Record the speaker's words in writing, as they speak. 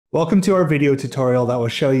Welcome to our video tutorial that will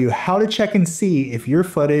show you how to check and see if your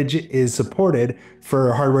footage is supported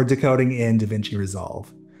for hardware decoding in DaVinci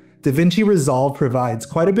Resolve. DaVinci Resolve provides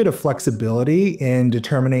quite a bit of flexibility in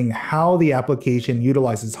determining how the application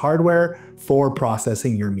utilizes hardware for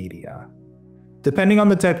processing your media. Depending on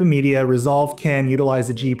the type of media, Resolve can utilize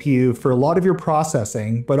the GPU for a lot of your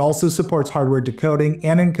processing, but also supports hardware decoding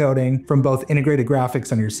and encoding from both integrated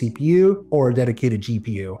graphics on your CPU or a dedicated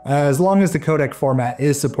GPU, as long as the codec format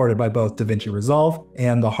is supported by both DaVinci Resolve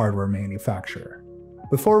and the hardware manufacturer.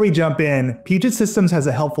 Before we jump in, Puget Systems has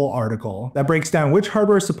a helpful article that breaks down which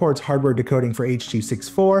hardware supports hardware decoding for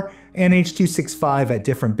H.264 and H.265 at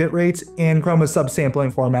different bit rates and chroma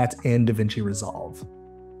subsampling formats in DaVinci Resolve.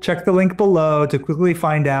 Check the link below to quickly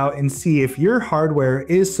find out and see if your hardware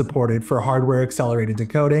is supported for hardware accelerated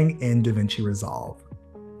decoding in DaVinci Resolve.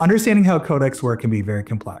 Understanding how codecs work can be very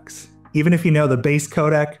complex. Even if you know the base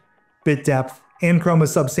codec, bit depth, and chroma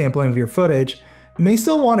subsampling of your footage, you may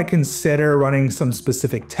still want to consider running some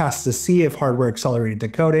specific tests to see if hardware accelerated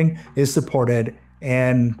decoding is supported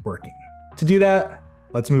and working. To do that,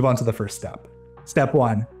 let's move on to the first step. Step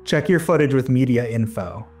 1. Check your footage with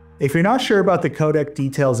MediaInfo. If you're not sure about the codec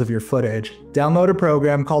details of your footage, download a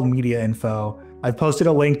program called MediaInfo. I've posted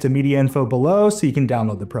a link to MediaInfo below so you can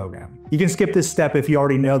download the program. You can skip this step if you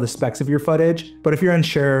already know the specs of your footage, but if you're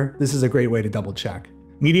unsure, this is a great way to double check.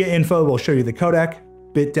 MediaInfo will show you the codec,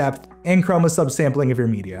 bit depth, and chroma subsampling of your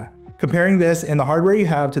media. Comparing this and the hardware you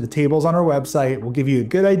have to the tables on our website will give you a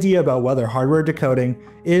good idea about whether hardware decoding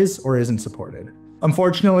is or isn't supported.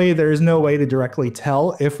 Unfortunately, there is no way to directly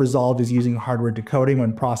tell if Resolve is using hardware decoding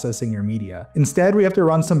when processing your media. Instead, we have to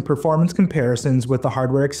run some performance comparisons with the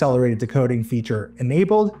hardware accelerated decoding feature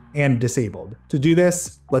enabled and disabled. To do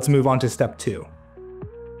this, let's move on to step 2.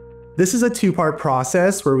 This is a two-part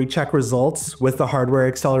process where we check results with the hardware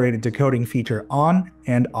accelerated decoding feature on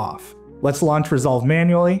and off. Let's launch Resolve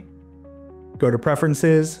manually, go to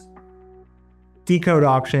Preferences, Decode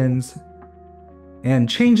Options, and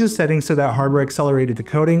change the settings so that hardware accelerated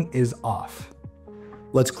decoding is off.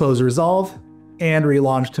 Let's close Resolve and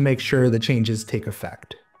relaunch to make sure the changes take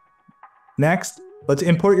effect. Next, let's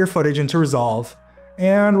import your footage into Resolve,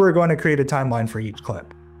 and we're going to create a timeline for each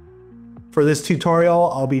clip. For this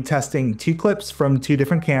tutorial, I'll be testing 2 clips from 2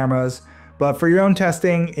 different cameras, but for your own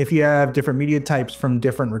testing, if you have different media types from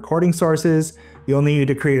different recording sources, you'll need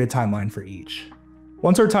to create a timeline for each.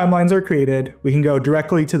 Once our timelines are created, we can go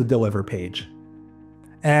directly to the Deliver page.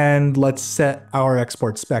 And let's set our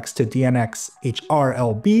export specs to DNX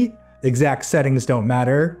HRLB. Exact settings don't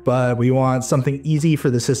matter, but we want something easy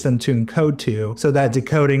for the system to encode to so that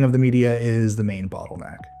decoding of the media is the main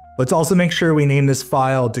bottleneck. Let's also make sure we name this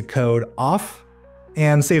file decode off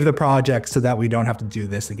and save the project so that we don't have to do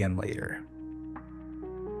this again later.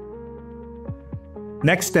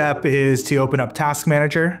 Next step is to open up Task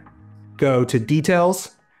Manager, go to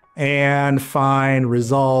Details, and find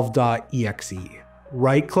resolve.exe.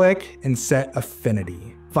 Right-click and set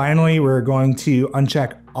Affinity. Finally, we're going to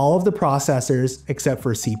uncheck all of the processors except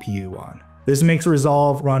for CPU1. This makes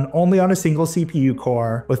Resolve run only on a single CPU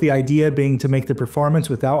core, with the idea being to make the performance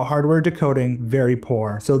without hardware decoding very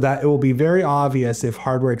poor, so that it will be very obvious if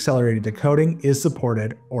hardware accelerated decoding is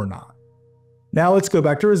supported or not. Now let's go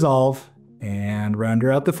back to Resolve and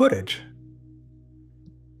render out the footage.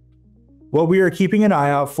 What we are keeping an eye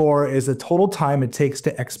out for is the total time it takes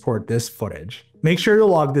to export this footage. Make sure to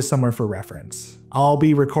log this somewhere for reference. I'll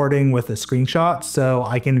be recording with a screenshot so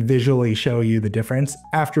I can visually show you the difference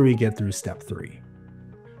after we get through step 3.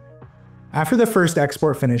 After the first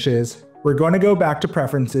export finishes, we're going to go back to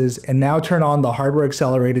Preferences and now turn on the hardware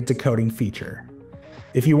accelerated decoding feature.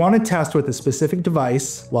 If you want to test with a specific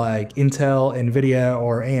device like Intel, Nvidia,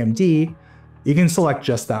 or AMD, you can select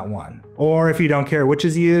just that one. Or if you don't care which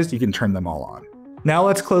is used, you can turn them all on. Now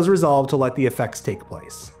let's close Resolve to let the effects take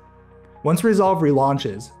place. Once Resolve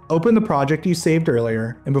relaunches, open the project you saved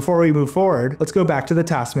earlier, and before we move forward, let's go back to the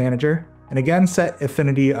Task Manager, and again set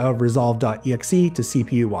affinity of resolve.exe to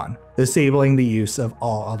CPU1, disabling the use of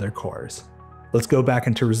all other cores. Let's go back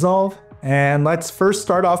into Resolve, and let's first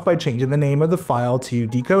start off by changing the name of the file to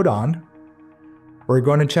decode on. We're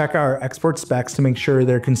going to check our export specs to make sure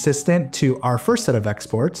they're consistent to our first set of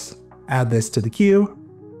exports. Add this to the queue,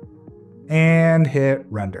 and hit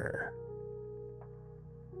render.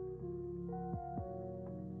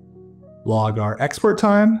 Log our export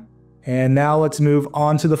time, and now let's move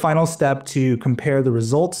on to the final step to compare the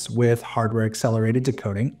results with hardware accelerated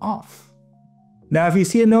decoding off. Now, if you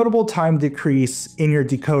see a notable time decrease in your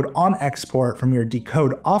decode on export from your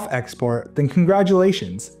decode off export, then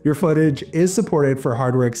congratulations, your footage is supported for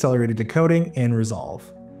hardware accelerated decoding in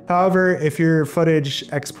Resolve. However, if your footage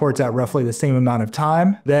exports at roughly the same amount of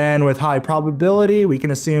time, then with high probability, we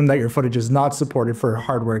can assume that your footage is not supported for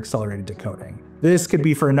hardware accelerated decoding. This could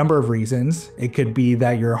be for a number of reasons. It could be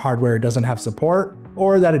that your hardware doesn't have support,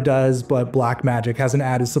 or that it does, but Blackmagic hasn't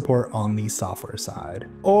added support on the software side.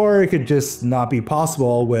 Or it could just not be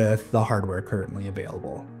possible with the hardware currently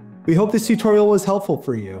available. We hope this tutorial was helpful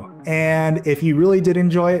for you, and if you really did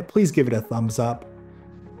enjoy it, please give it a thumbs up.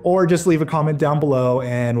 Or just leave a comment down below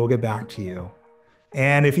and we'll get back to you.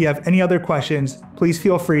 And if you have any other questions, please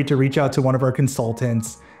feel free to reach out to one of our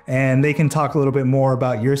consultants and they can talk a little bit more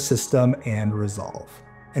about your system and Resolve.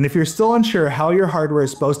 And if you're still unsure how your hardware is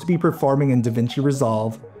supposed to be performing in DaVinci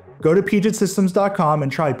Resolve, go to PugetSystems.com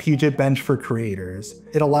and try PugetBench for creators.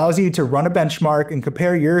 It allows you to run a benchmark and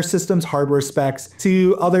compare your system's hardware specs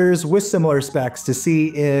to others with similar specs to see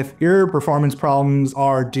if your performance problems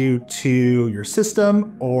are due to your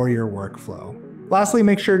system or your workflow. Lastly,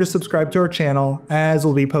 make sure to subscribe to our channel as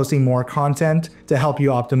we'll be posting more content to help you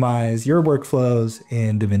optimize your workflows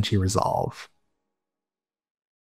in DaVinci Resolve.